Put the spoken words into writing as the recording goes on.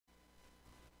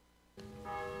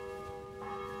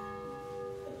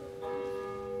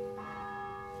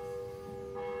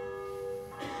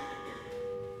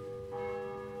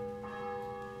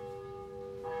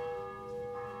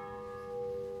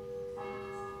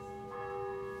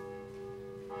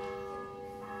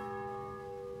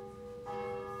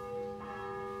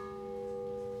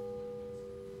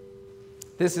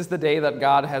This is the day that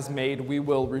God has made. We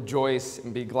will rejoice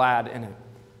and be glad in it.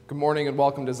 Good morning and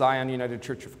welcome to Zion United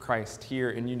Church of Christ here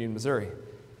in Union, Missouri.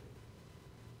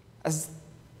 As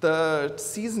the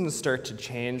seasons start to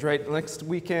change, right? Next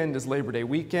weekend is Labor Day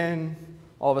weekend.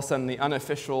 All of a sudden, the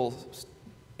unofficial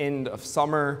end of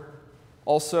summer.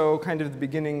 Also, kind of the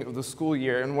beginning of the school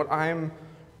year. And what I'm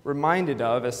reminded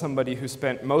of as somebody who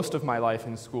spent most of my life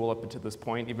in school up until this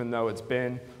point, even though it's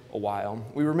been a while,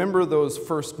 we remember those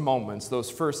first moments, those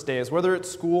first days, whether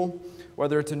it's school,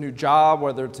 whether it's a new job,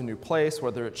 whether it's a new place,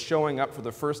 whether it's showing up for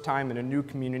the first time in a new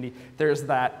community, there's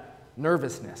that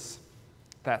nervousness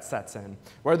that sets in.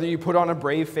 Whether you put on a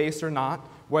brave face or not,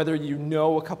 whether you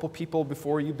know a couple people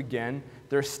before you begin,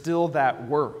 there's still that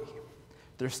worry.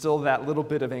 There's still that little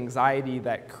bit of anxiety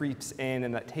that creeps in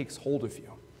and that takes hold of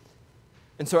you.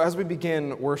 And so as we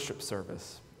begin worship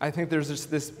service, I think there's just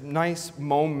this nice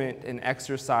moment and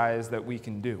exercise that we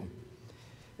can do,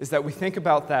 is that we think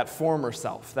about that former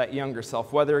self, that younger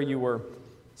self, whether you were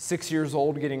 6 years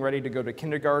old getting ready to go to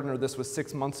kindergarten, or this was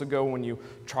 6 months ago when you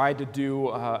tried to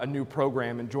do a new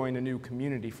program and join a new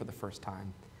community for the first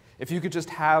time. If you could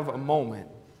just have a moment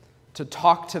to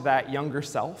talk to that younger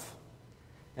self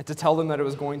and to tell them that it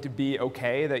was going to be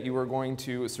okay, that you were going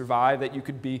to survive, that you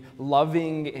could be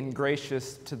loving and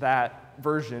gracious to that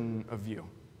version of you.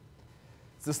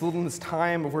 It's this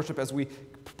time of worship as we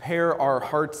prepare our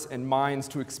hearts and minds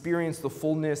to experience the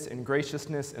fullness and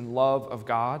graciousness and love of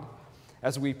God,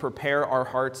 as we prepare our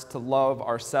hearts to love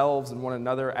ourselves and one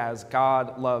another as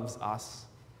God loves us.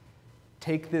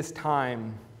 Take this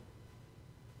time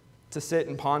to sit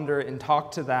and ponder and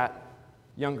talk to that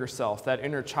younger self, that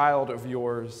inner child of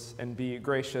yours, and be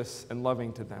gracious and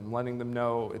loving to them, letting them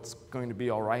know it's going to be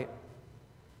all right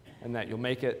and that you'll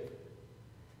make it,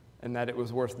 and that it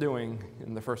was worth doing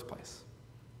in the first place.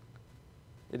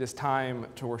 It is time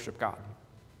to worship God.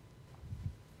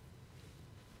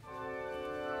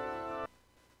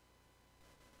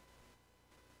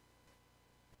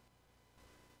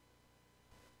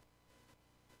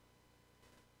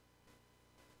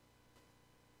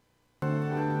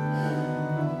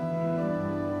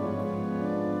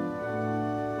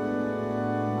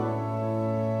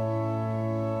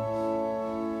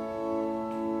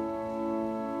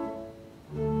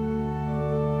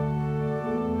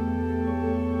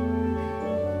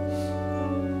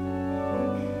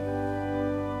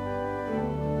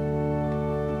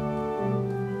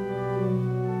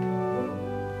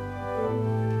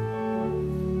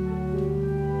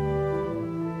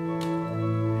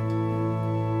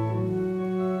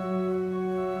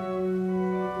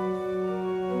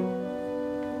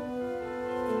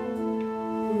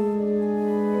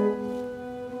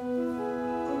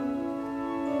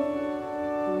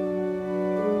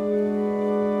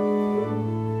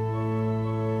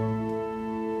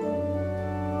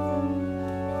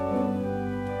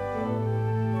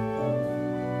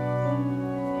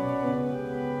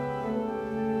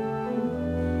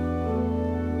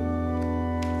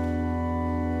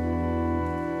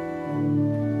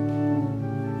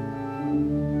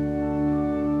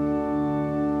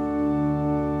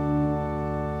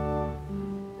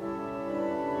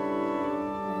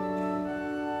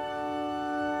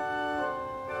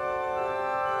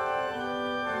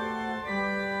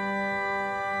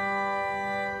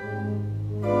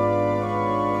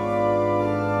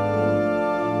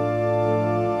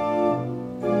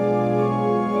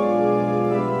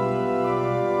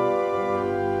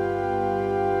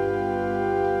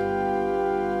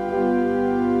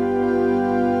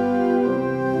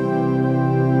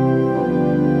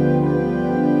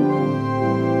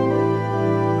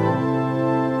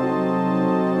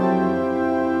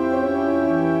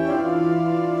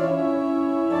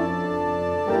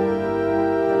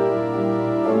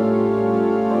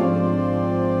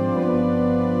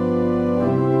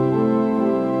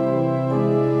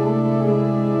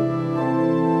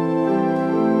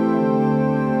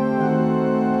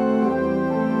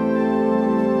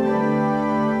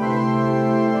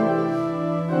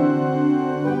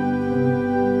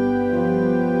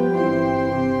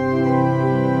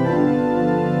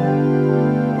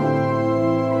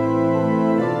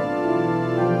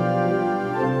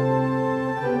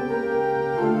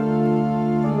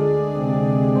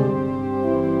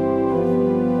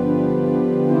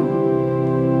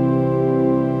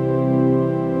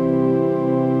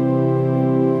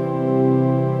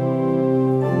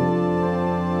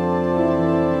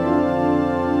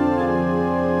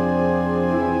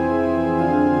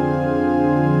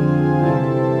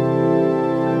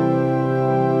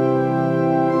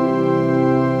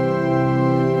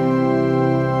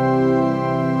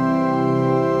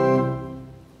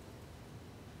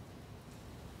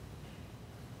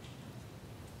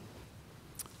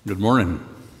 morning.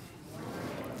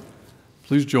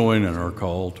 Please join in our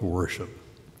call to worship.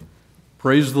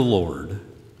 Praise the Lord.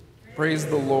 Praise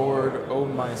the Lord, O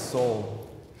my soul.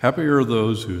 Happy are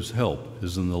those whose help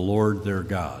is in the Lord their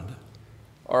God.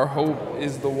 Our hope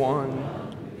is the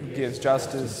one who gives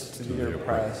justice to the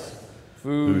oppressed,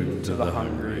 food to the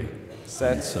hungry,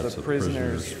 sets the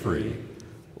prisoners free,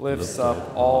 lifts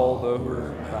up all the who are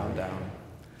bound down.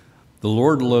 The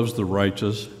Lord loves the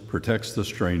righteous, protects the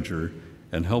stranger,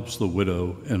 and helps the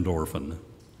widow and orphan.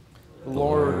 The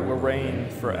Lord will reign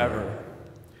forever.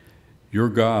 Your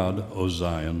God, O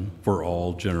Zion, for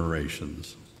all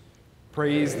generations.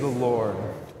 Praise the Lord.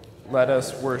 Let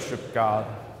us worship God.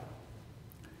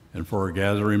 And for our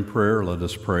gathering prayer, let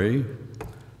us pray.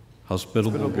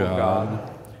 Hospitable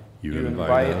God, you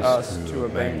invite us to a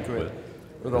banquet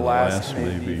where the last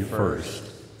may be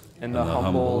first, and the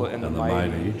humble and the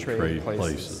mighty trade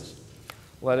places.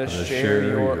 Let us share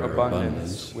your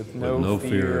abundance with no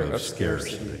fear of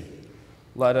scarcity.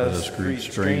 Let us greet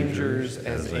strangers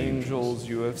as angels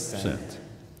you have sent.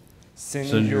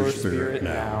 Send your Spirit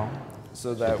now,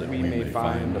 so that we may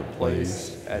find a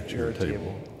place at your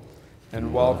table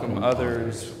and welcome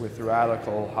others with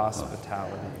radical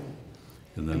hospitality.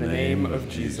 In the name of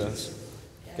Jesus,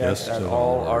 guest at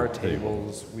all our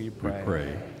tables, we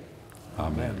pray.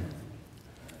 Amen.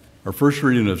 Our first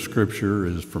reading of Scripture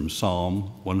is from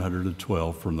Psalm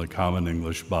 112 from the Common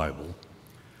English Bible.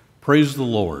 Praise the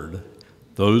Lord.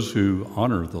 Those who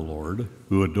honor the Lord,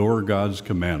 who adore God's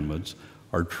commandments,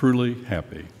 are truly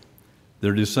happy.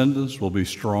 Their descendants will be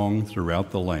strong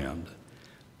throughout the land.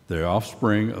 The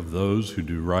offspring of those who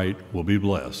do right will be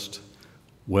blessed.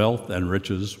 Wealth and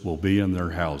riches will be in their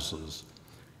houses.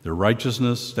 Their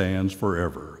righteousness stands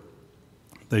forever.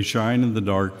 They shine in the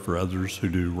dark for others who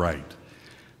do right.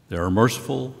 They are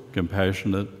merciful,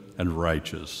 compassionate, and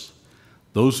righteous.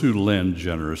 Those who lend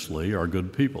generously are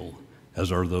good people, as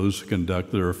are those who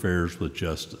conduct their affairs with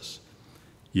justice.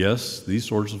 Yes, these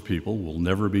sorts of people will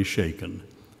never be shaken.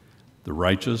 The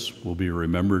righteous will be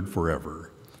remembered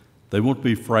forever. They won't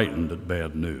be frightened at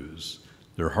bad news.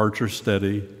 Their hearts are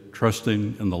steady,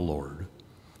 trusting in the Lord.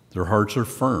 Their hearts are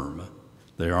firm.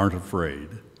 They aren't afraid.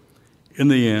 In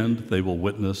the end, they will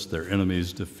witness their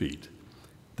enemies' defeat.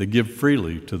 They give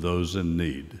freely to those in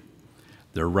need.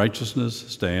 Their righteousness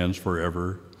stands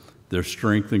forever. Their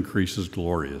strength increases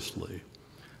gloriously.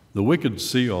 The wicked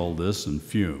see all this and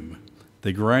fume.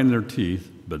 They grind their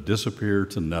teeth, but disappear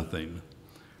to nothing.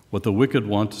 What the wicked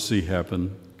want to see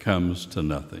happen comes to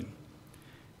nothing.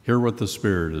 Hear what the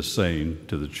Spirit is saying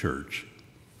to the church.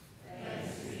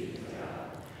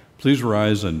 Please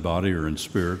rise in body or in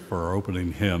spirit for our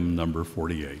opening hymn, number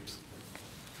 48.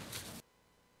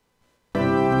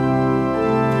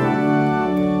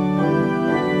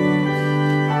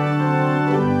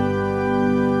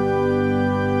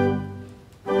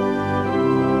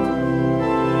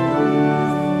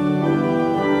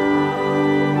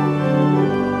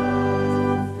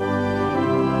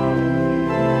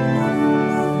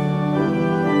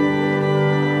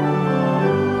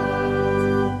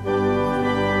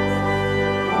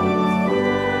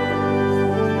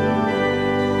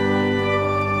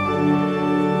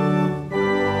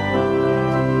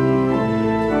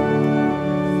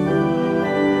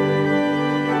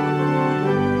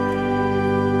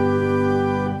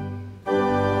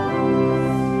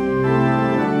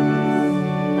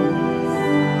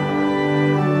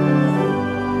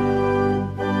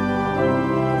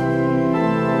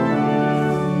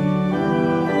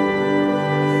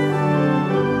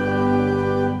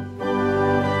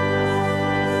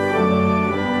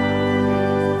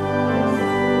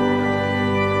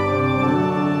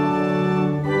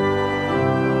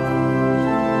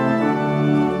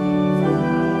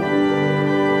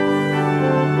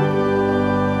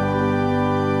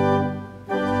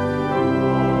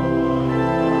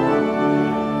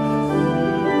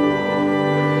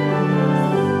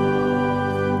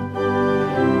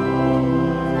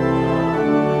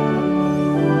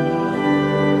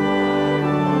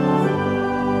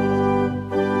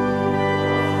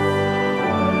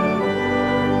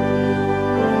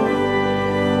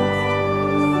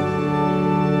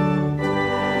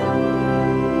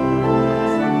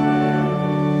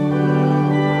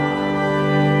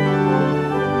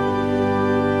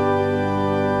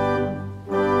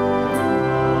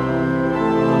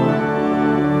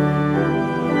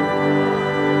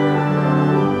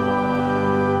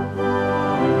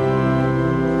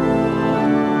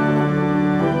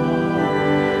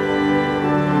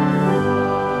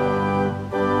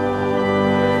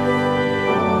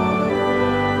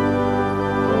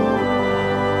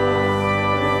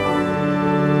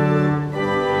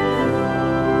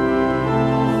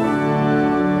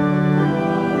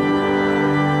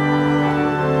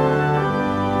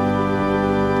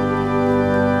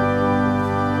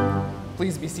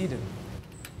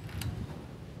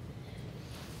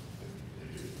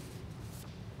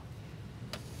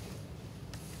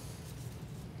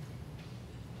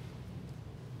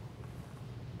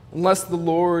 Unless the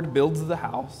Lord builds the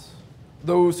house,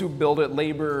 those who build it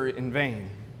labor in vain.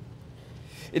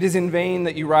 It is in vain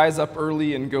that you rise up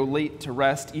early and go late to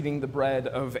rest, eating the bread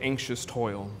of anxious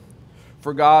toil.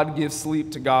 For God gives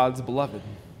sleep to God's beloved.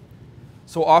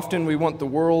 So often we want the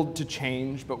world to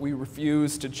change, but we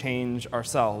refuse to change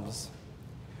ourselves.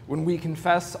 When we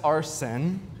confess our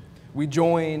sin, we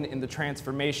join in the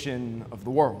transformation of the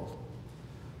world.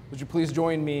 Would you please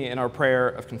join me in our prayer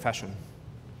of confession?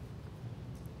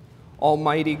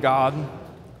 Almighty God,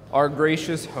 our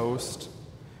gracious host,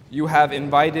 you have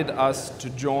invited us to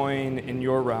join in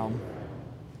your realm.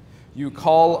 You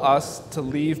call us to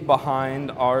leave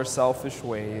behind our selfish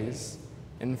ways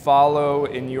and follow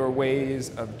in your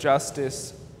ways of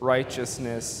justice,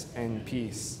 righteousness, and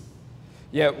peace.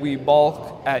 Yet we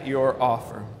balk at your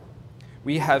offer.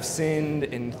 We have sinned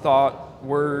in thought,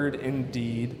 word, and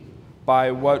deed,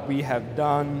 by what we have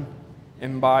done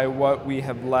and by what we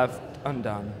have left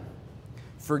undone.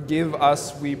 Forgive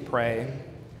us, we pray,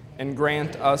 and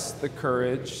grant us the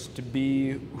courage to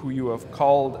be who you have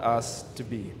called us to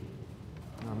be.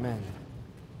 Amen.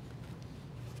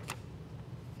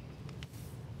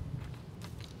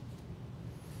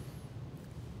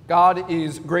 God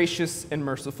is gracious and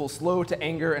merciful, slow to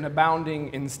anger and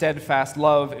abounding in steadfast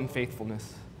love and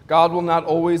faithfulness. God will not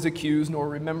always accuse nor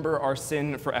remember our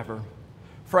sin forever.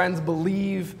 Friends,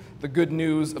 believe the good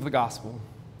news of the gospel.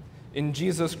 In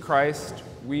Jesus Christ,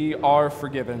 we are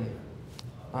forgiven.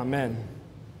 Amen.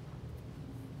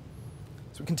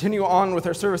 So we continue on with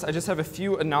our service. I just have a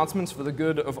few announcements for the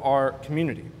good of our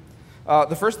community.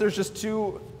 The first, there's just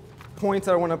 2 points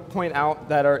that I want to point out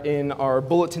that are in our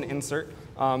bulletin insert.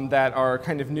 That are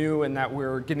kind of new and that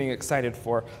we're getting excited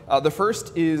for. The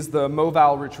first is the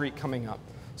Moval retreat coming up.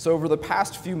 So over the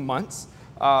past few months,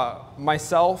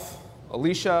 myself,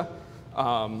 Alicia,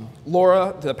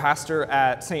 Laura, the pastor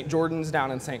at St. Jordan's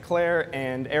down in St. Clair,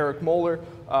 and Eric Moeller,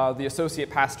 the associate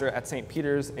pastor at St.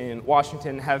 Peter's in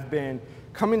Washington, have been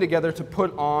coming together to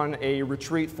put on a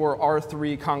retreat for our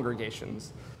 3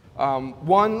 congregations.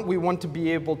 One, we want to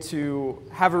be able to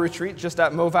have a retreat just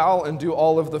at Moval and do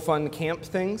all of the fun camp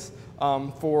things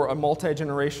for a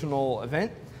multi-generational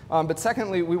event. But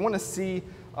secondly, we want to see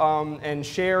and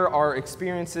share our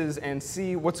experiences and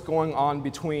see what's going on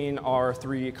between our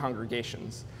 3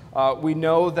 congregations. We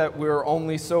know that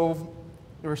we're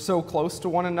so close to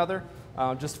one another,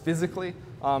 just physically,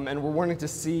 and we're wanting to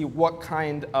see what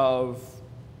kind of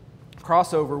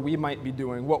crossover we might be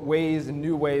doing, what ways and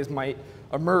new ways might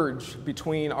emerge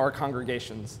between our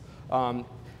congregations.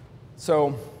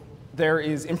 So there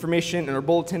is information in our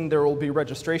bulletin. There will be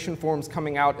registration forms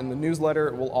coming out in the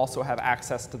newsletter. We'll also have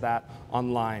access to that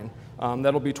online.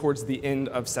 That'll be towards the end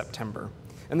of September.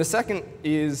 And the second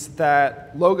is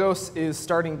that Logos is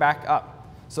starting back up.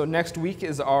 So next week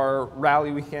is our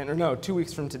rally weekend, or no, 2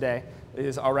 weeks from today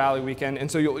is our rally weekend. And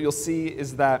so you'll see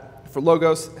is that for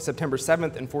Logos, September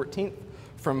 7th and 14th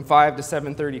from 5 to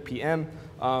 7:30 p.m.,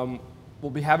 we'll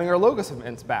be having our Logos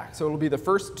events back. So it'll be the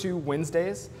first 2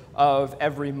 Wednesdays of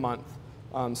every month,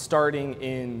 starting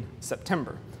in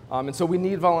September. And so we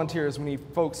need volunteers. We need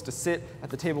folks to sit at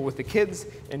the table with the kids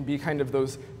and be kind of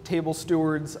those table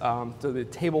stewards, the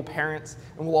table parents.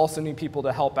 And we'll also need people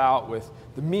to help out with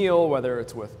the meal, whether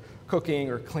it's with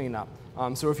cooking or cleanup.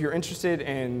 So if you're interested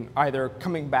in either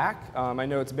coming back, I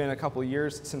know it's been a couple of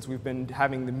years since we've been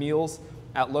having the meals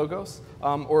at Logos,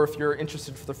 or if you're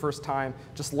interested for the first time,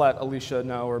 just let Alicia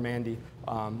know or Mandy,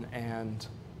 and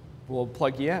we'll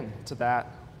plug you in to that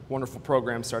wonderful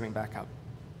program starting back up.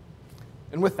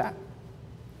 And with that,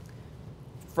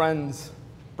 friends,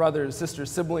 brothers,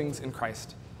 sisters, siblings in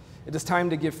Christ, it is time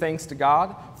to give thanks to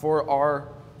God for our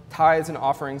tithes and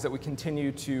offerings that we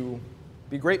continue to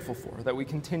be grateful for, that we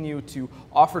continue to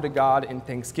offer to God in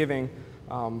thanksgiving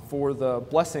for the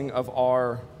blessing of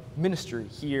our ministry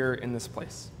here in this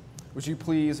place. Would you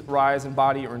please rise in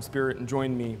body or in spirit and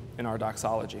join me in our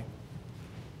doxology?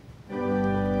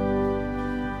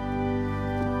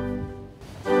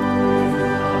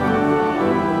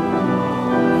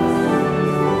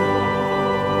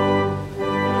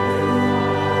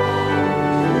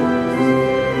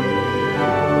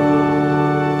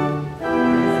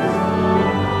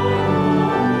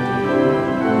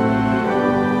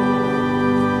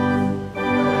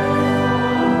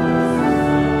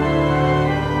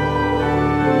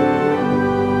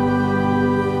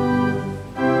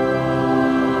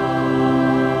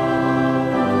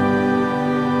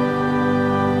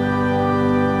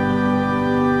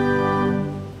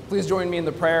 Join me in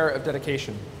the prayer of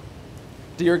dedication.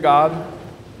 Dear God,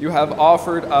 you have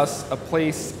offered us a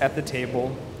place at the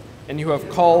table and you have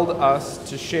called us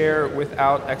to share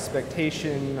without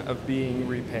expectation of being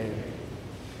repaid.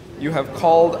 You have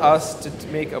called us to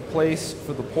make a place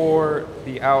for the poor,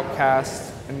 the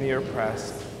outcast, and the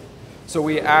oppressed. So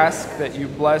we ask that you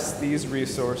bless these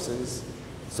resources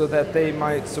so that they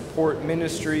might support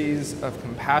ministries of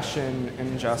compassion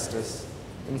and justice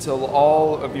until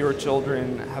all of your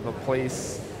children have a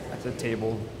place at the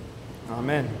table.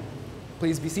 Amen.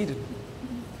 Please be seated.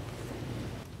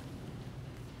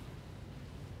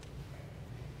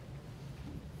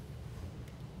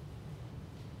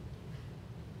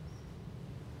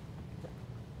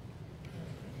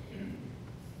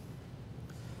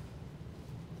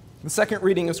 The second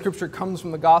reading of Scripture comes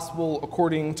from the Gospel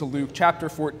according to Luke chapter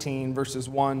 14, verses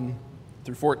 1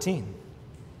 through 14.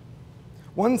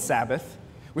 One Sabbath,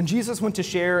 when Jesus went to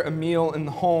share a meal in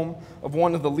the home of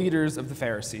one of the leaders of the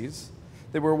Pharisees,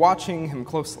 they were watching him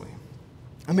closely.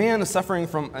 A man suffering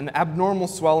from an abnormal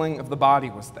swelling of the body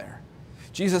was there.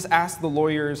 Jesus asked the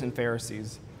lawyers and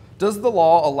Pharisees, "Does the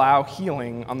law allow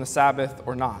healing on the Sabbath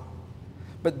or not?"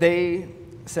 But they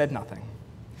said nothing.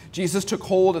 Jesus took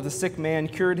hold of the sick man,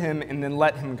 cured him, and then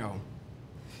let him go.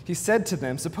 He said to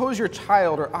them, "Suppose your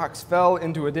child or ox fell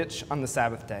into a ditch on the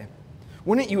Sabbath day.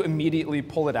 Wouldn't you immediately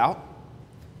pull it out?"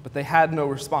 But they had no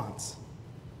response.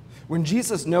 When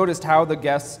Jesus noticed how the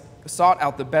guests sought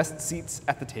out the best seats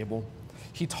at the table,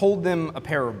 he told them a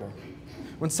parable.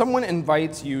 When someone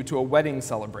invites you to a wedding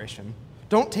celebration,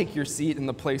 don't take your seat in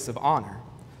the place of honor.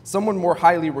 Someone more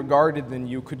highly regarded than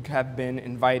you could have been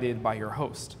invited by your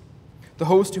host. The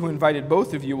host who invited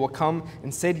both of you will come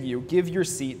and say to you, "Give your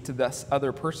seat to this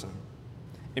other person."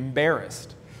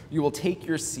 Embarrassed, you will take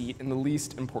your seat in the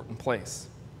least important place.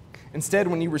 Instead,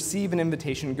 when you receive an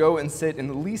invitation, go and sit in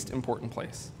the least important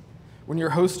place. When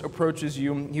your host approaches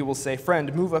you, he will say,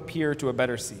 "Friend, move up here to a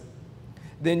better seat."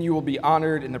 Then you will be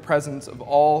honored in the presence of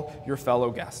all your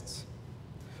fellow guests.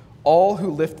 All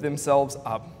who lift themselves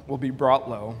up will be brought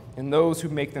low, and those who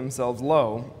make themselves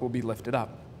low will be lifted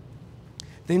up.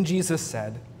 Then Jesus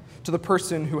said to the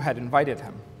person who had invited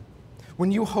him,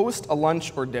 "When you host a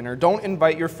lunch or dinner, don't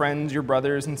invite your friends, your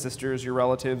brothers and sisters, your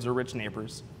relatives, or rich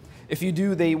neighbors. If you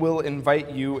do, they will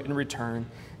invite you in return,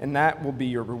 and that will be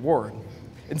your reward.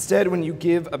 Instead, when you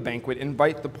give a banquet,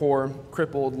 invite the poor,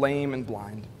 crippled, lame, and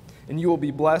blind, and you will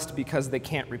be blessed because they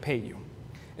can't repay you.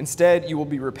 Instead, you will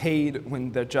be repaid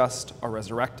when the just are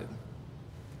resurrected."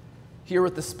 Hear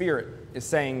what the Spirit is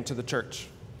saying to the church.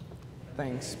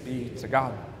 Thanks be to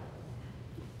God.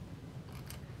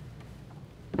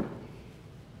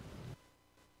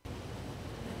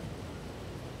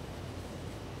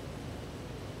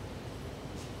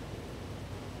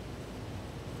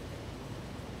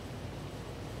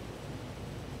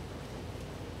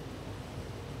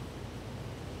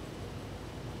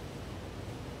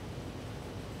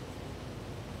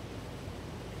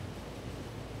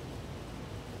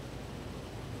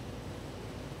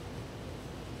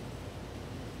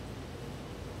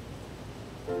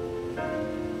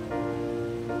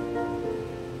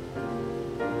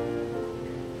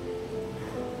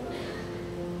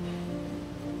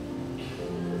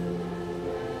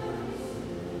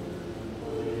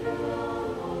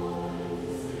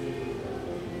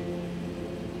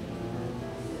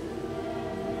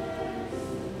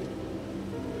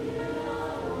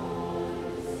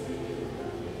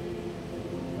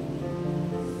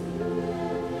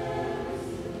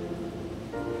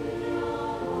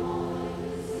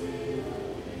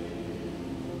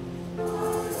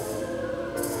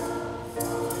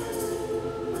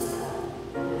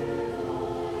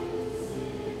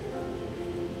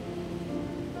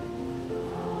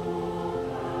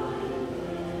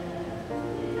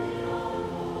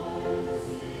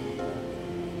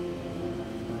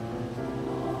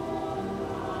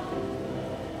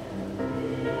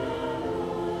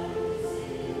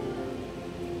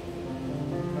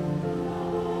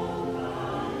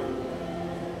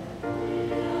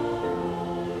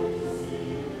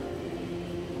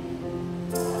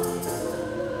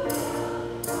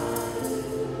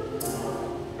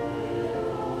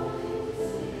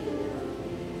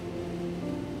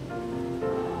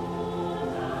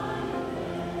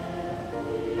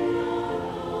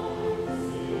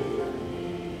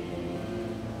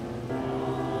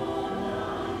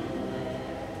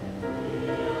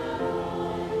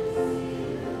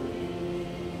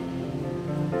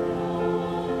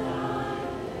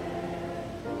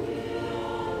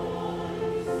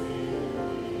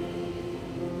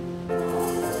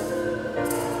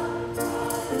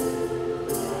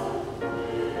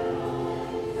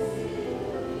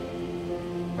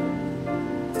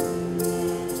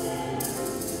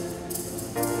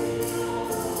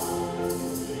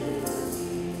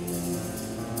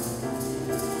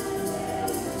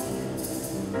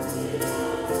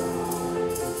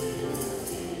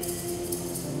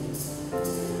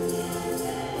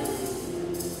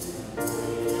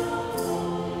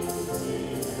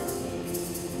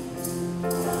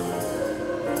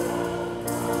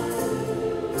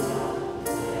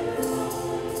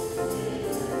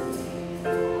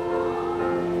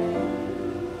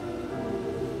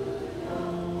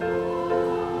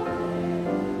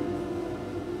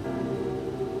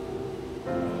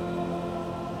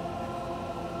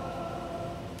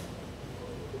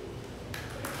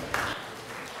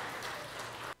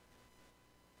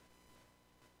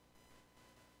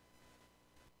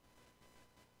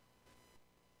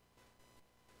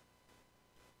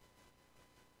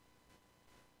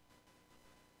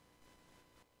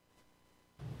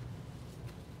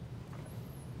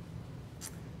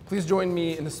 Please join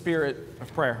me in the spirit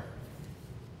of prayer.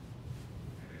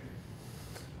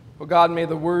 O God, may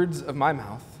the words of my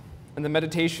mouth and the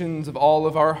meditations of all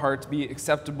of our hearts be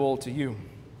acceptable to you,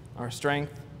 our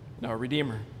strength and our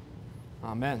Redeemer.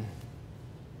 Amen.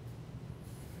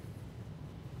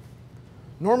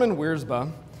 Norman Wiersbe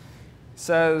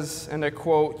says, and I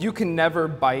quote, "You can never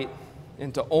bite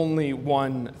into only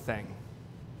one thing."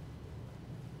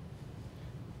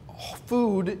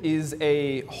 Food is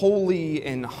a holy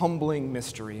and humbling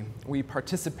mystery we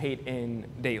participate in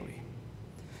daily.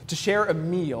 To share a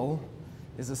meal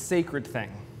is a sacred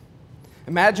thing.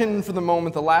 Imagine for the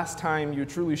moment the last time you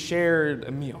truly shared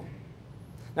a meal.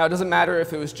 Now, it doesn't matter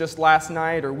if it was just last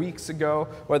night or weeks ago,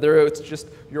 whether it's just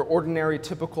your ordinary,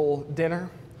 typical dinner,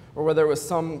 or whether it was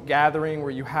some gathering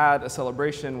where you had a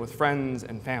celebration with friends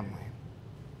and family.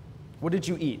 What did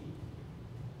you eat?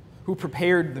 Who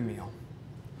prepared the meal?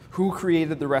 Who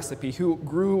created the recipe? Who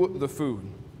grew the food?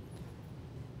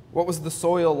 What was the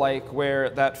soil like where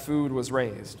that food was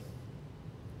raised?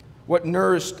 What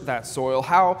nourished that soil?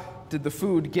 How did the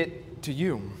food get to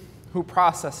you? Who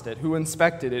processed it? Who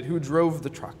inspected it? Who drove the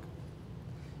truck?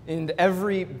 In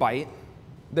every bite,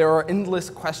 there are endless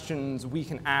questions we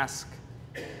can ask.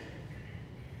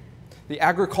 The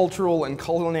agricultural and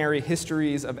culinary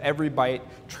histories of every bite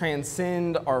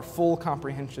transcend our full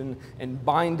comprehension and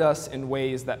bind us in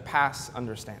ways that pass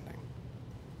understanding.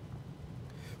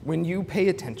 When you pay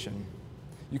attention,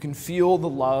 you can feel the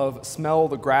love, smell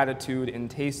the gratitude,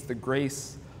 and taste the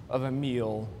grace of a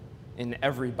meal in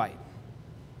every bite.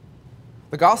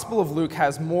 The Gospel of Luke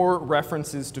has more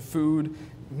references to food,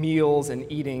 meals, and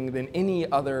eating than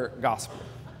any other gospel.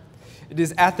 It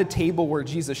is at the table where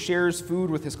Jesus shares food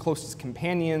with his closest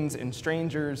companions and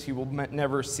strangers he will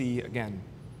never see again.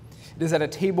 It is at a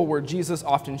table where Jesus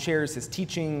often shares his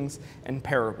teachings and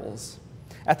parables.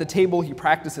 At the table, he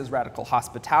practices radical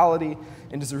hospitality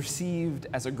and is received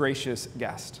as a gracious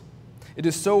guest. It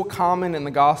is so common in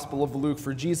the Gospel of Luke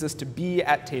for Jesus to be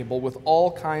at table with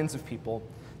all kinds of people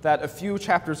that a few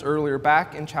chapters earlier,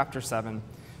 back in chapter 7,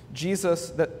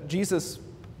 Jesus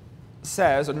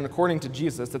says, and according to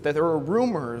Jesus, that there are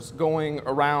rumors going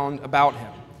around about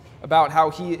him, about how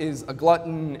he is a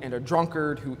glutton and a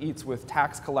drunkard who eats with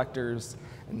tax collectors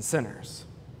and sinners.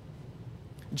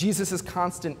 Jesus'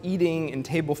 constant eating and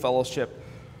table fellowship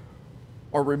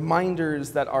are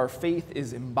reminders that our faith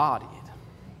is embodied,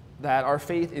 that our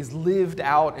faith is lived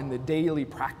out in the daily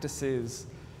practices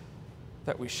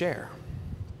that we share.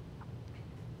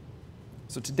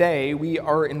 So today, we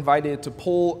are invited to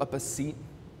pull up a seat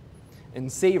and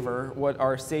savor what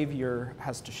our Savior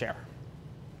has to share.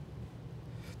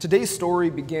 Today's story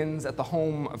begins at the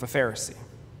home of a Pharisee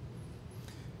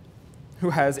who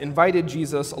has invited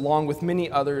Jesus along with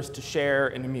many others to share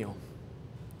in a meal.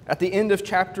 At the end of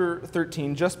chapter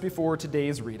 13, just before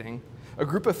today's reading, a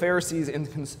group of Pharisees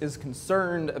is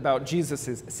concerned about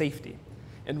Jesus' safety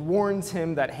and warns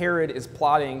him that Herod is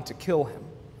plotting to kill him.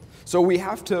 So we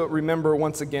have to remember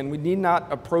once again, we need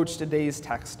not approach today's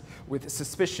text with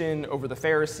suspicion over the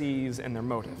Pharisees and their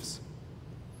motives.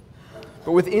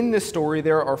 But within this story,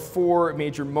 there are four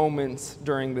major moments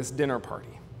during this dinner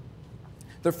party.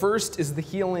 The first is the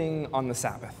healing on the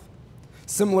Sabbath.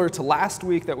 Similar to last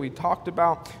week that we talked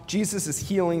about, Jesus'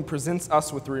 healing presents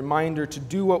us with a reminder to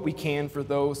do what we can for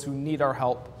those who need our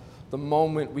help the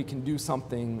moment we can do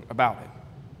something about it.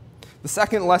 The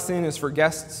second lesson is for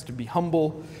guests to be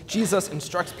humble. Jesus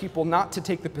instructs people not to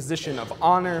take the position of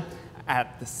honor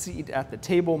at the seat at the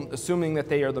table, assuming that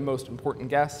they are the most important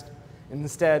guest, and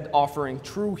instead offering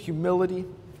true humility.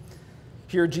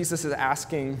 Here, Jesus is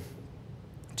asking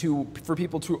for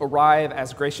people to arrive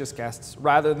as gracious guests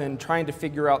rather than trying to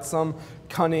figure out some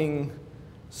cunning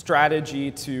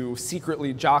strategy to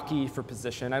secretly jockey for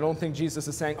position. I don't think Jesus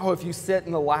is saying, oh, if you sit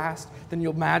in the last, then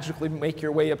you'll magically make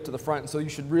your way up to the front. So you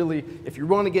should really, if you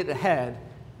want to get ahead,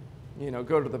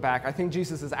 go to the back. I think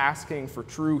Jesus is asking for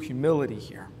true humility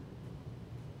here.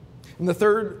 And the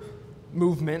third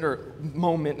movement or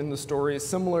moment in the story is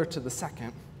similar to the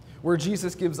second, where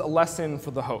Jesus gives a lesson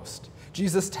for the host.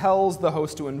 Jesus tells the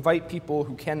host to invite people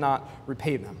who cannot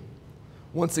repay them.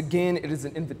 Once again, it is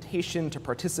an invitation to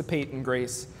participate in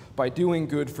grace by doing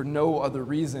good for no other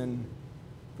reason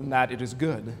than that it is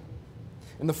good.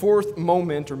 And the fourth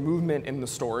moment or movement in the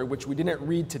story, which we didn't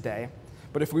read today,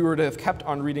 but if we were to have kept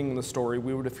on reading the story,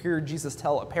 we would have heard Jesus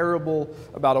tell a parable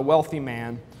about a wealthy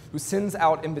man who sends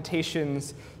out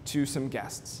invitations to some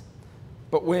guests.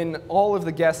 But when all of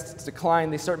the guests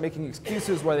decline, they start making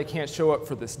excuses why they can't show up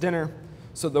for this dinner.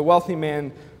 So the wealthy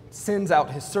man sends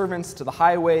out his servants to the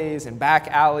highways and back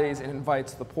alleys and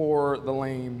invites the poor, the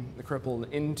lame, the crippled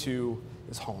into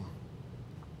his home.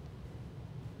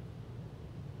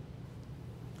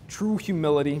 true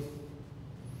humility,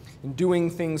 and doing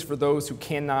things for those who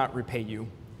cannot repay you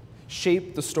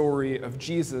shape the story of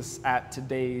Jesus at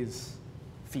today's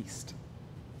feast.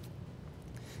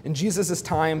 In Jesus'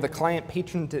 time, the client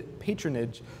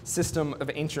patronage system of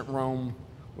ancient Rome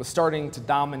was starting to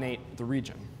dominate the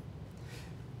region.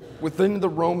 Within the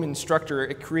Roman structure,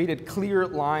 it created clear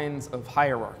lines of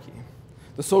hierarchy.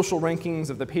 The social rankings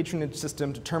of the patronage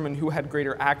system determined who had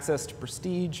greater access to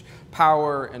prestige,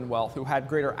 power, and wealth, who had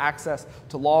greater access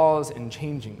to laws and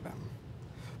changing them.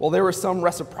 While there was some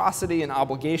reciprocity and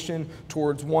obligation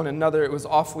towards one another, it was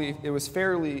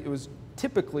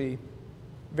typically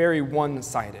very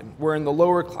one-sided, wherein the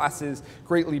lower classes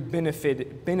greatly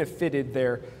benefited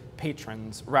their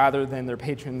patrons rather than their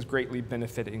patrons greatly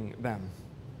benefiting them.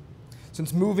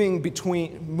 Since moving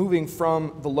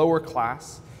from the lower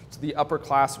class to the upper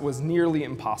class was nearly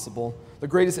impossible, the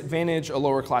greatest advantage a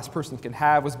lower class person could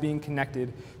have was being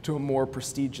connected to a more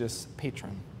prestigious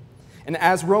patron. And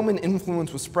as Roman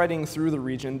influence was spreading through the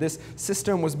region, this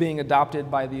system was being adopted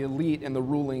by the elite and the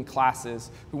ruling classes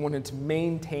who wanted to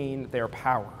maintain their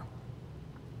power.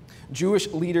 Jewish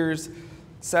leaders,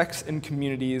 sects, and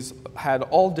communities had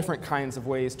all different kinds of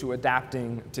ways to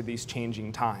adapting to these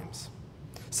changing times.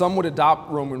 Some would adopt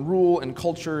Roman rule and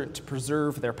culture to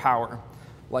preserve their power,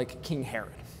 like King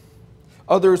Herod.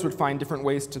 Others would find different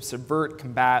ways to subvert,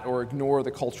 combat, or ignore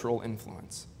the cultural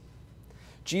influence.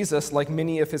 Jesus, like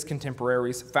many of his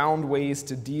contemporaries, found ways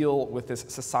to deal with this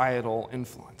societal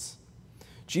influence.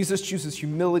 Jesus chooses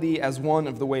humility as one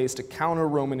of the ways to counter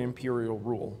Roman imperial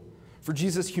rule. For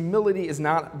Jesus, humility is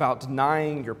not about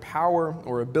denying your power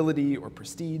or ability or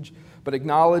prestige, but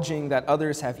acknowledging that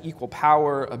others have equal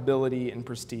power, ability, and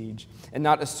prestige, and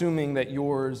not assuming that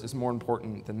yours is more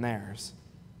important than theirs.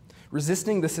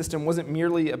 Resisting the system wasn't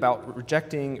merely about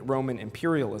rejecting Roman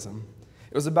imperialism.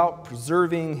 It was about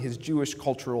preserving his Jewish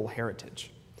cultural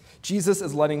heritage. Jesus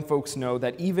is letting folks know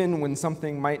that even when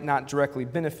something might not directly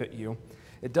benefit you,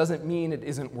 it doesn't mean it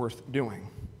isn't worth doing.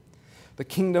 The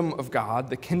kingdom of God,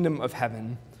 the kingdom of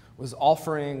heaven, was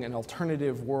offering an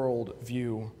alternative world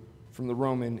view from the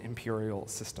Roman imperial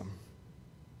system.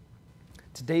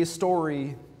 Today's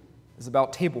story is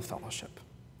about table fellowship.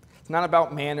 It's not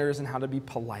about manners and how to be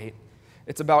polite.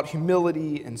 It's about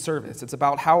humility and service. It's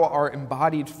about how our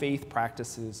embodied faith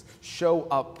practices show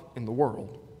up in the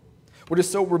world. What is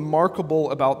so remarkable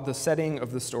about the setting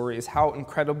of the story is how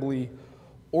incredibly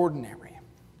ordinary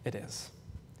it is.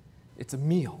 It's a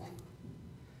meal.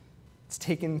 It's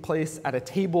taking place at a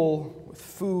table with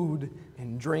food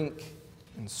and drink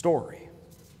and story.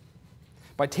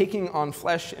 By taking on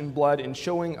flesh and blood and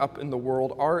showing up in the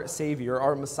world, our Savior,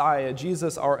 our Messiah,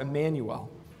 Jesus, our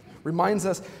Emmanuel, reminds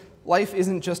us life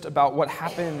isn't just about what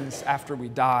happens after we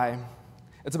die.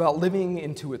 It's about living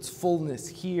into its fullness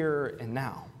here and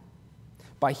now.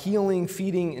 By healing,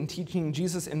 feeding, and teaching,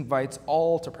 Jesus invites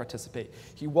all to participate.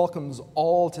 He welcomes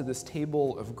all to this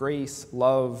table of grace,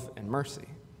 love, and mercy.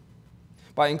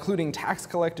 By including tax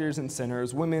collectors and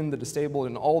sinners, women, the disabled,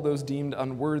 and all those deemed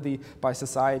unworthy by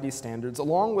society's standards,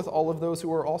 along with all of those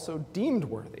who are also deemed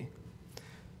worthy,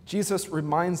 Jesus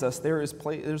reminds us there's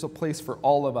a place for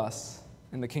all of us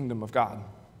in the kingdom of God.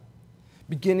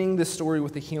 Beginning this story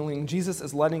with the healing, Jesus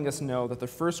is letting us know that the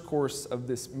first course of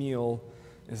this meal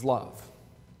is love.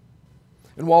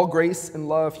 And while grace and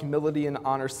love, humility and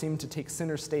honor seem to take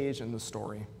center stage in the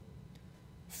story,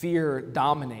 fear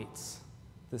dominates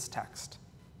this text.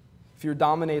 Fear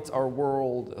dominates our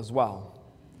world as well.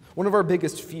 One of our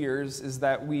biggest fears is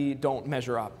that we don't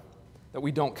measure up, that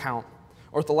we don't count,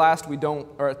 or at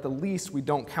the least we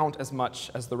don't count as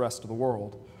much as the rest of the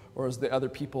world, or as the other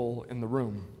people in the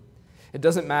room. It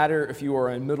doesn't matter if you are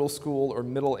in middle school or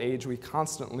middle age, we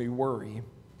constantly worry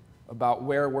about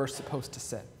where we're supposed to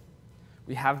sit.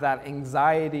 We have that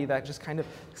anxiety that just kind of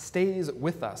stays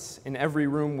with us in every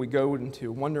room we go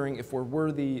into, wondering if we're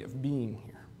worthy of being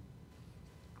here.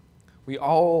 We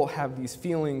all have these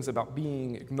feelings about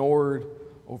being ignored,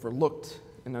 overlooked,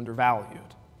 and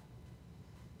undervalued.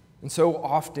 And so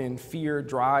often, fear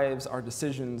drives our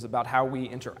decisions about how we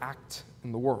interact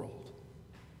in the world.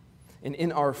 And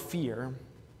in our fear,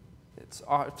 it's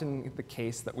often the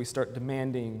case that we start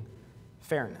demanding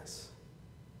fairness.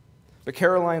 But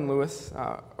Caroline Lewis,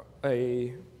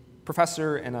 a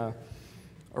professor and a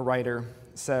writer,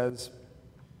 says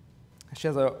she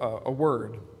has a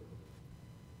word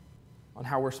on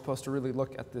how we're supposed to really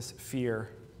look at this fear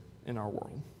in our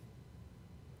world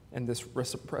and this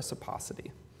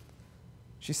reciprocity.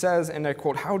 She says, and I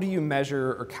quote, "How do you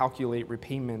measure or calculate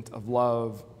repayment of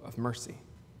love, of mercy?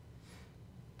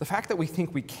 The fact that we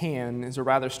think we can is a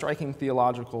rather striking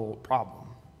theological problem.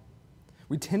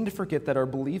 we tend to forget that our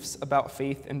beliefs about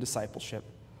faith and discipleship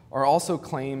are also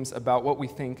claims about what we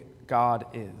think God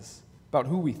is, about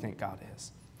who we think God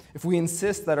is. If we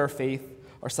insist that our faith,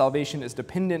 our salvation is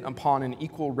dependent upon an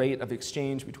equal rate of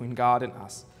exchange between God and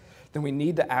us, then we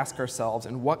need to ask ourselves,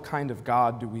 in what kind of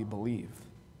God do we believe?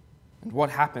 And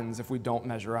what happens if we don't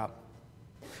measure up?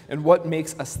 And what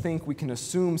makes us think we can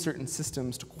assume certain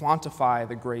systems to quantify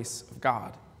the grace of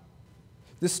God?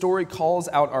 This story calls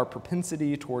out our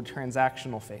propensity toward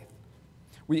transactional faith.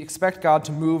 We expect God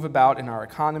to move about in our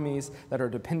economies that are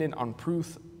dependent on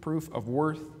proof of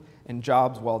worth and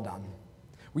jobs well done.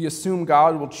 We assume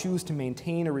God will choose to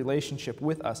maintain a relationship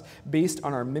with us based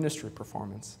on our ministry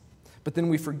performance. But then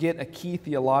we forget a key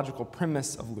theological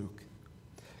premise of Luke.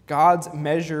 God's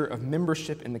measure of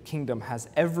membership in the kingdom has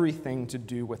everything to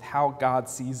do with how God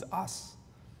sees us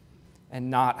and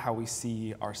not how we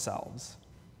see ourselves.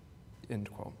 End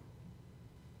quote.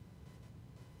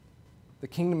 The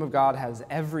kingdom of God has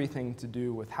everything to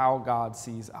do with how God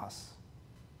sees us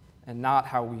and not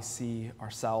how we see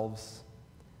ourselves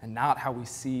and not how we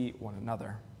see one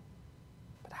another,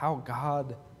 but how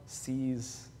God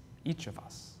sees each of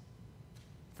us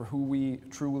for who we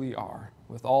truly are,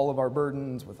 with all of our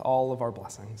burdens, with all of our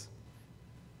blessings.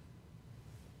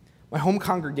 My home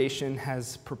congregation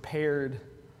has prepared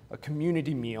a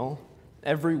community meal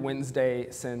every Wednesday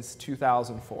since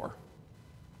 2004.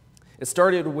 It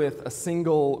started with a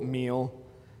single meal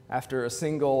after a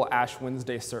single Ash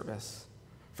Wednesday service.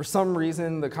 For some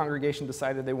reason, the congregation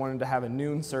decided they wanted to have a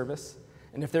noon service,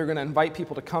 and if they were going to invite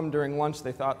people to come during lunch,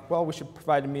 they thought, well, we should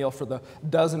provide a meal for the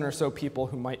dozen or so people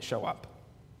who might show up.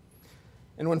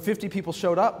 And when 50 people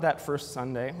showed up that first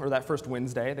Sunday, or that first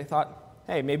Wednesday, they thought,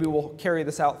 hey, maybe we'll carry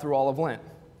this out through all of Lent.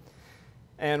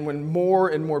 And when more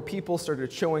and more people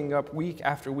started showing up week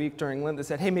after week during Lent, they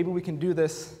said, hey, maybe we can do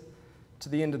this to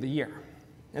the end of the year.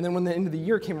 And then when the end of the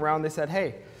year came around, they said,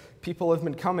 hey, people have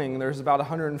been coming. There's about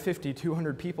 150,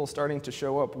 200 people starting to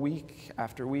show up week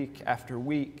after week after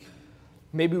week.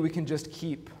 Maybe we can just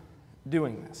keep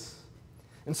doing this.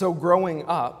 And so growing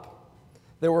up,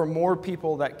 there were more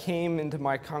people that came into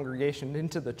my congregation,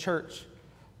 into the church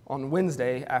on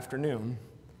Wednesday afternoon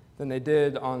than they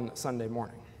did on Sunday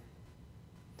morning.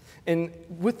 And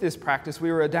with this practice,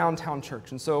 we were a downtown church,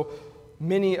 and so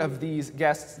many of these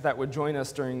guests that would join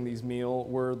us during these meals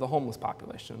were the homeless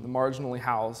population, the marginally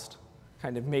housed,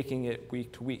 kind of making it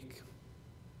week to week.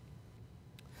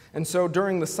 And so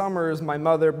during the summers, my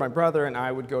mother, my brother, and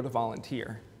I would go to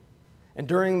volunteer. And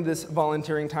during this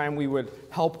volunteering time, we would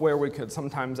help where we could.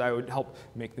 Sometimes I would help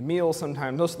make the meal.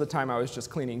 Sometimes, most of the time, I was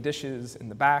just cleaning dishes in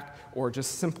the back or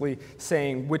just simply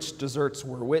saying which desserts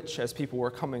were which as people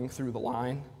were coming through the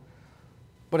line.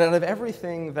 But out of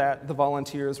everything that the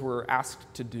volunteers were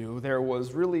asked to do, there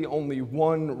was really only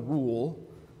one rule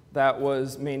that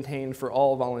was maintained for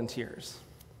all volunteers.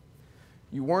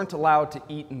 You weren't allowed to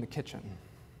eat in the kitchen.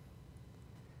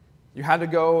 You had to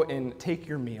go and take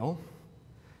your meal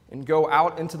and go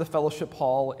out into the fellowship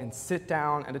hall and sit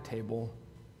down at a table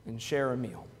and share a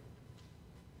meal.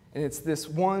 And it's this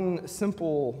one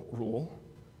simple rule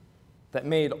that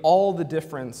made all the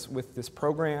difference with this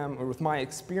program, or with my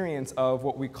experience of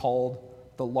what we called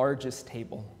the largest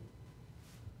table.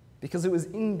 Because it was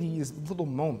in these little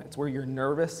moments where you're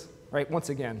nervous, right? Once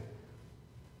again,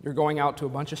 you're going out to a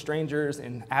bunch of strangers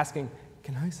and asking,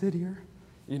 can I sit here?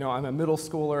 You know, I'm a middle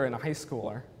schooler and a high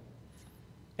schooler.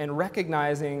 And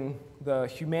recognizing the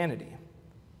humanity,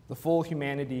 the full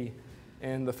humanity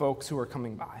in the folks who are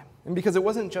coming by. And because it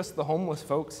wasn't just the homeless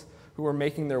folks who were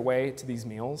making their way to these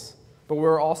meals, but we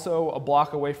were also a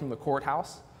block away from the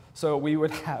courthouse. So we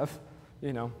would have,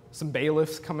 you know, some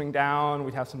bailiffs coming down,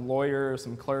 we'd have some lawyers,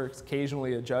 some clerks,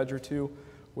 occasionally a judge or two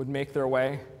would make their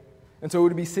way. And so we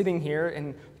would be sitting here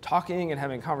and talking and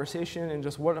having conversation and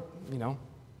just what, you know,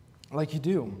 like you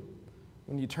do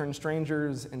when you turn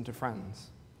strangers into friends.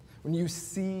 When you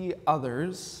see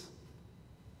others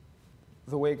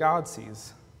the way God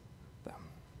sees them.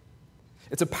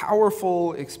 It's a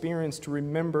powerful experience to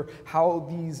remember how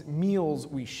these meals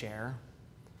we share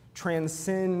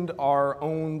transcend our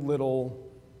own little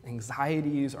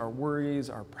anxieties, our worries,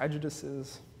 our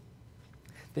prejudices.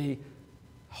 They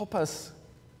help us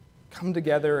come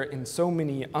together in so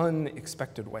many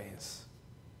unexpected ways.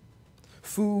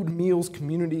 Food, meals,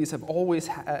 communities have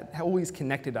always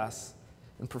connected us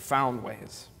in profound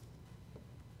ways.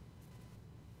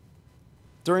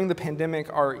 During the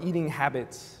pandemic, our eating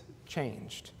habits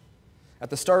changed.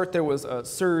 At the start, there was a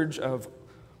surge of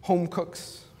home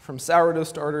cooks, from sourdough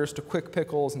starters to quick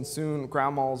pickles, and soon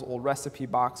grandma's old recipe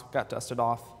box got dusted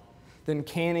off. Then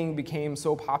canning became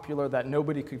so popular that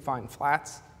nobody could find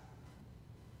flats.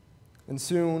 And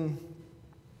soon,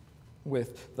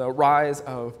 with the rise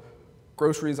of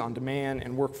groceries on demand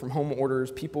and work from home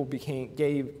orders, people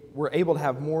were able to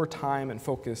have more time and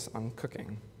focus on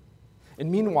cooking.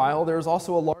 And meanwhile, there was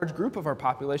also a large group of our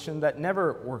population that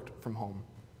never worked from home.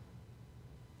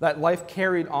 That life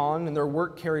carried on and their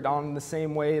work carried on in the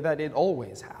same way that it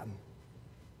always had.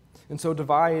 And so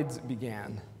divides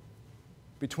began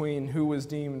between who was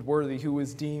deemed worthy, who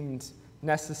was deemed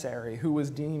necessary, who was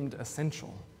deemed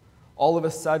essential. All of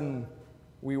a sudden,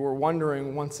 we were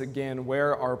wondering once again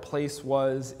where our place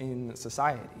was in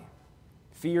society.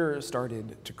 Fear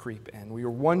started to creep in. We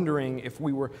were wondering if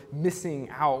we were missing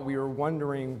out. We were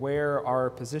wondering where our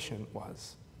position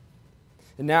was.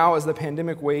 And now, as the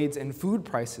pandemic wanes and food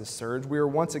prices surge, we are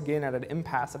once again at an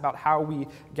impasse about how we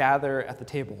gather at the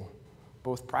table,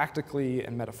 both practically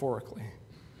and metaphorically.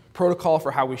 Protocol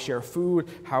for how we share food,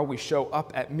 how we show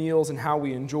up at meals, and how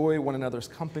we enjoy one another's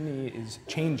company is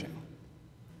changing.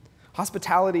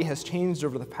 Hospitality has changed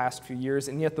over the past few years,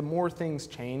 and yet the more things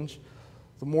change,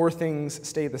 the more things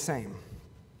stay the same.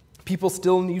 People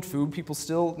still need food. People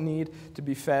still need to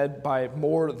be fed by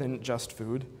more than just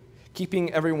food.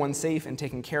 Keeping everyone safe and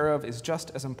taken care of is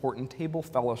just as important. Table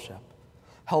fellowship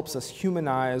helps us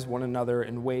humanize one another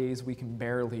in ways we can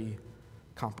barely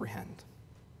comprehend.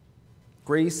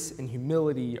 Grace and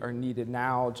humility are needed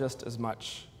now just as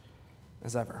much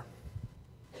as ever.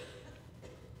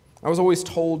 I was always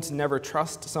told to never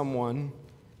trust someone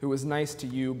who was nice to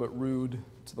you but rude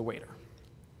to the waiter.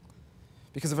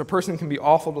 Because if a person can be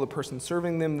awful to the person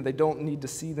serving them, then they don't need to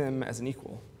see them as an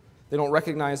equal. They don't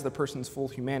recognize the person's full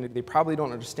humanity. They probably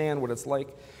don't understand what it's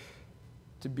like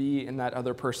to be in that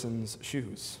other person's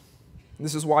shoes. And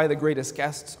this is why the greatest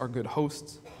guests are good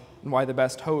hosts, and why the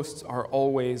best hosts are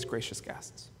always gracious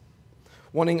guests.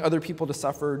 Wanting other people to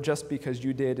suffer just because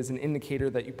you did is an indicator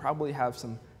that you probably have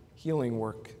some healing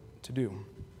work to do.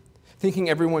 Thinking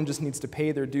everyone just needs to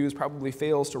pay their dues probably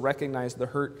fails to recognize the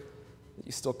hurt that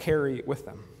you still carry with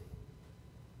them.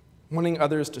 Wanting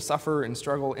others to suffer and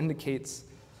struggle indicates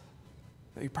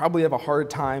that you probably have a hard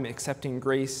time accepting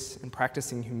grace and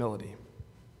practicing humility.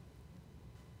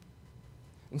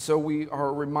 And so we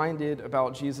are reminded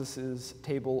about Jesus'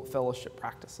 table fellowship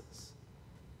practices,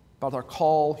 about our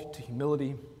call to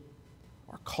humility,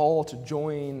 our call to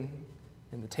join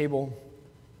in the table,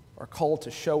 our call to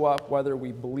show up whether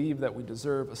we believe that we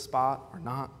deserve a spot or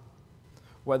not,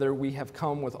 whether we have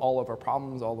come with all of our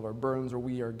problems, all of our burdens, or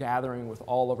we are gathering with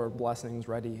all of our blessings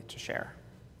ready to share.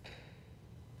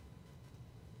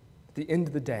 At the end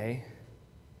of the day,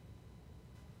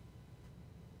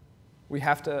 we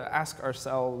have to ask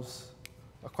ourselves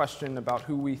a question about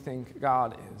who we think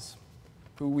God is,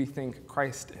 who we think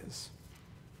Christ is.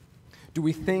 Do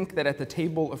we think that at the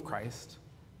table of Christ,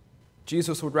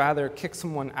 Jesus would rather kick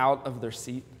someone out of their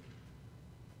seat,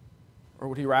 or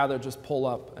would he rather just pull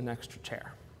up an extra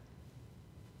chair?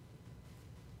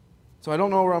 So I don't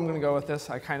know where I'm going to go with this.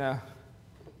 I kind of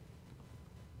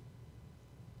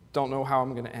don't know how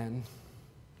I'm going to end.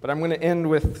 But I'm going to end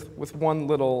with one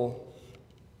little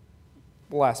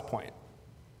last point.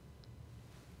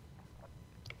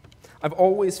 I've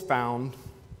always found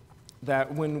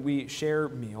that when we share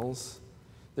meals,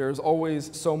 there's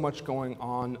always so much going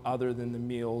on other than the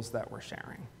meals that we're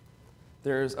sharing.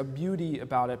 There's a beauty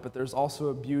about it, but there's also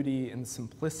a beauty in the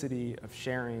simplicity of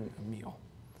sharing a meal.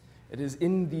 It is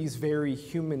in these very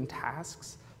human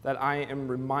tasks that I am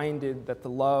reminded that the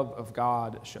love of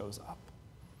God shows up.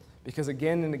 Because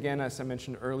again and again, as I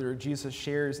mentioned earlier, Jesus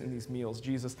shares in these meals.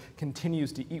 Jesus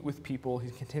continues to eat with people.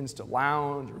 He continues to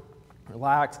lounge,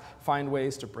 relax, find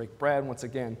ways to break bread. Once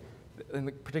again,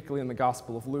 particularly in the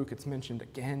Gospel of Luke, it's mentioned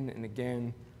again and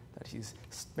again that he's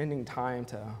spending time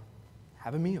to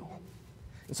have a meal.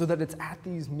 And so that it's at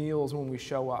these meals when we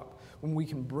show up, when we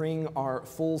can bring our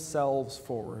full selves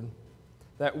forward,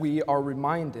 that we are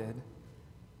reminded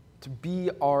to be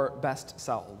our best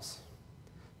selves,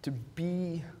 to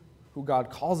be who God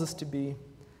calls us to be,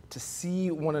 to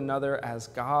see one another as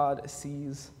God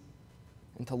sees,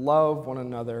 and to love one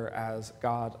another as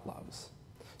God loves.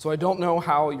 So I don't know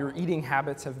how your eating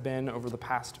habits have been over the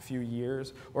past few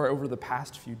years or over the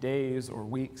past few days or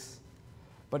weeks,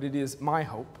 but it is my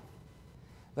hope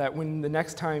that when the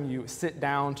next time you sit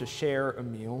down to share a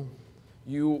meal,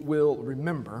 you will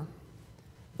remember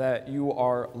that you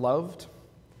are loved,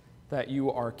 that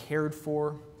you are cared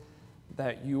for,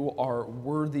 that you are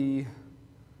worthy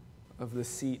of the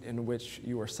seat in which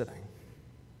you are sitting.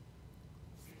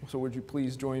 So would you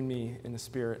please join me in the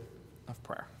spirit of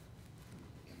prayer?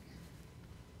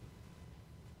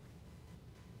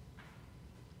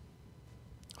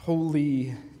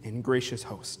 Holy and gracious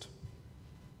host,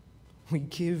 We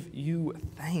give you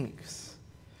thanks.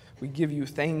 We give you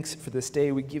thanks for this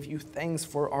day. We give you thanks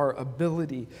for our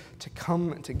ability to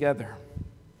come together,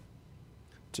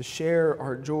 to share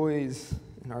our joys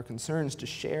and our concerns, to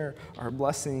share our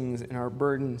blessings and our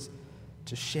burdens,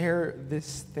 to share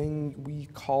this thing we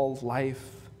call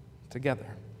life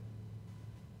together.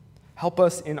 Help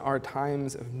us in our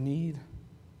times of need.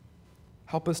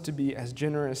 Help us to be as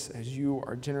generous as you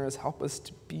are generous. Help us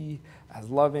to be as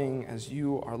loving as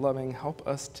you are loving. Help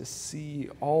us to see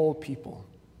all people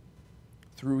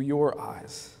through your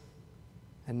eyes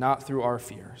and not through our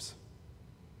fears.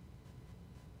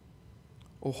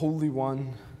 O Holy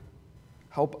One,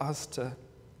 help us to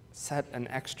set an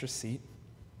extra seat,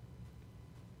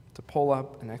 to pull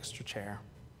up an extra chair,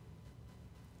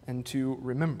 and to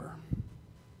remember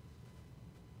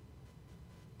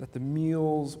that the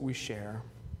meals we share,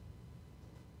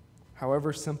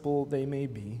 however simple they may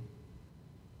be,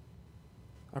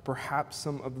 are perhaps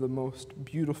some of the most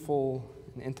beautiful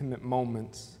and intimate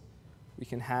moments we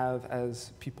can have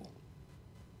as people.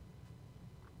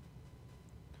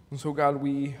 And so, God,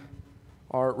 we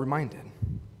are reminded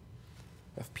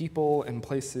of people and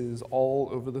places all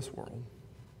over this world,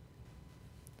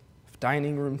 of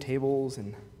dining room tables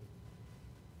and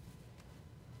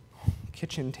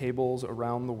kitchen tables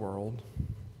around the world.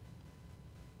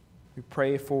 We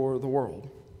pray for the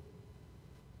world,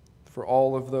 for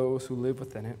all of those who live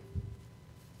within it,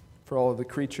 for all of the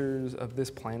creatures of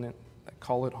this planet that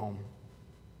call it home.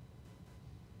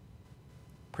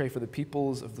 Pray for the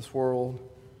peoples of this world,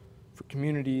 for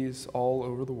communities all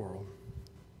over the world.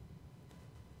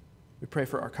 We pray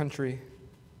for our country,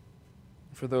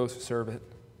 and for those who serve it.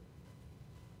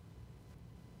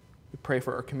 We pray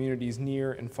for our communities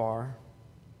near and far.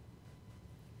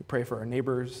 We pray for our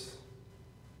neighbors.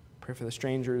 Pray for the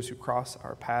strangers who cross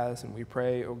our paths, and we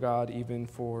pray, O God, even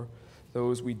for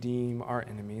those we deem our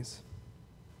enemies.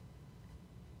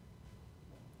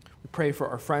 We pray for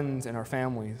our friends and our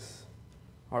families,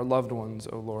 our loved ones,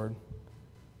 O Lord,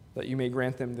 that you may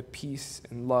grant them the peace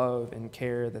and love and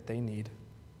care that they need.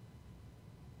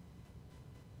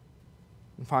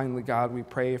 And finally, God, we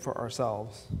pray for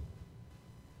ourselves.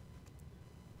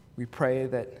 We pray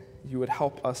that you would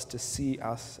help us to see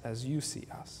us as you see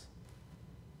us,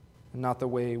 and not the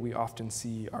way we often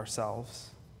see ourselves.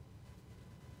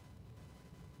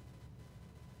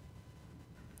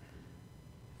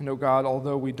 And, oh God,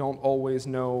 although we don't always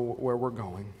know where we're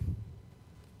going,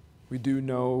 we do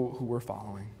know who we're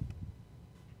following.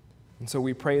 And so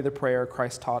we pray the prayer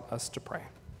Christ taught us to pray.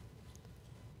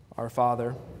 Our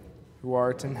Father, who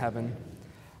art in heaven,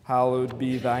 hallowed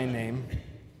be thy name.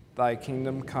 Thy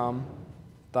kingdom come,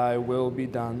 thy will be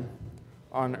done,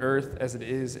 on earth as it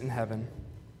is in heaven.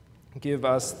 Give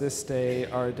us this day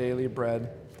our daily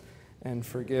bread, and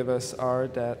forgive us our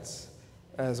debts,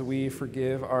 as we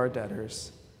forgive our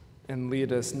debtors. And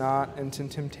lead us not into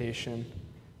temptation,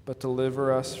 but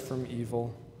deliver us from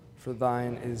evil. For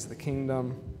thine is the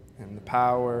kingdom, and the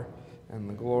power, and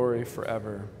the glory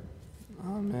forever.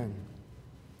 Amen.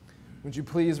 Would you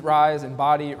please rise in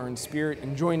body or in spirit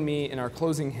and join me in our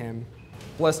closing hymn,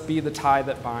 Blessed Be the Tie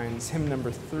That Binds, hymn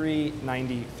number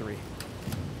 393.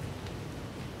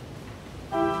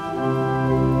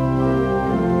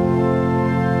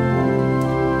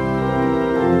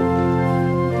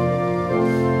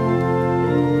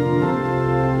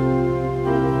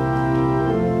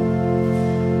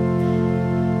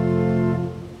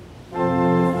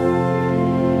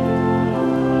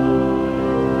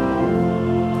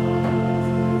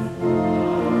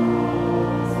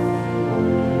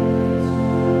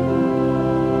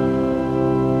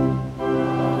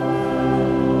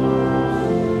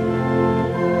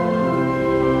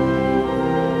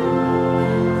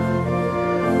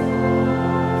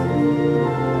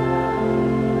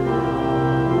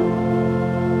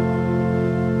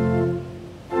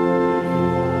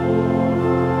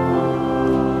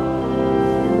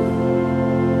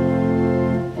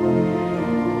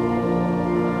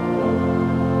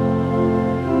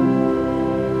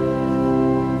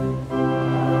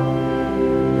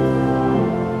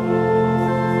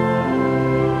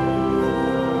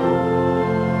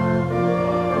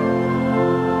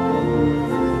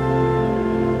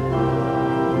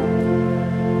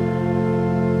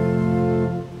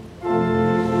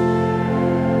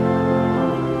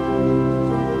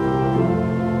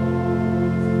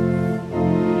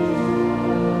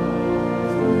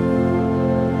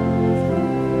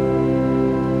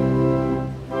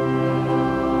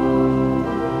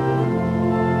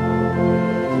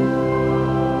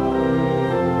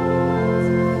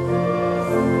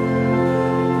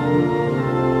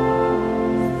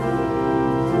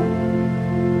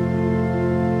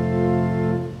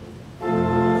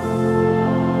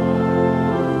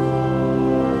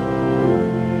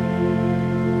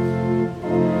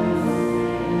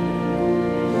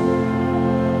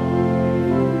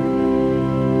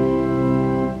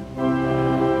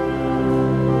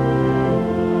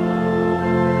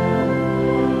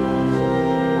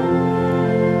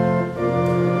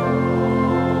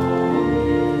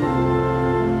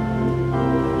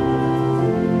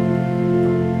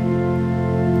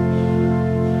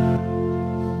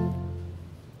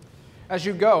 As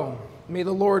you go, may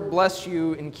the Lord bless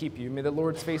you and keep you. May the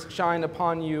Lord's face shine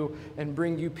upon you and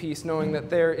bring you peace, knowing that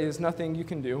there is nothing you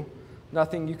can do,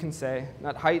 nothing you can say,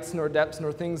 not heights nor depths,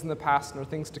 nor things in the past, nor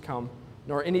things to come,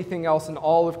 nor anything else in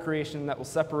all of creation that will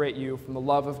separate you from the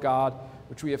love of God,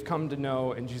 which we have come to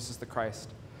know in Jesus the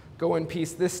Christ. Go in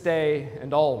peace this day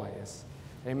and always.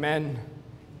 Amen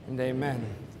and amen.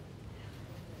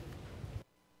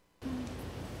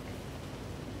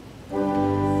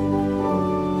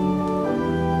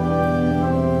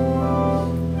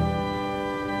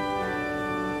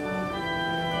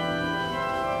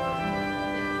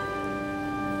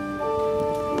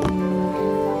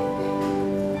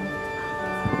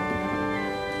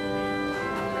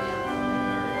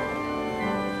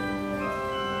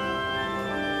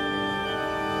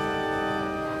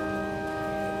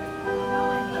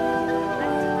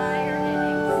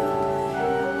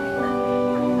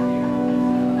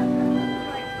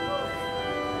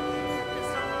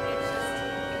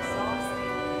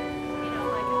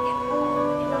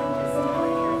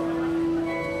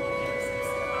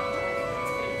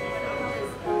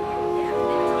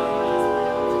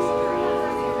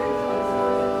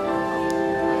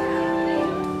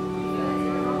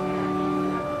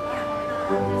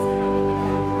 Thank you.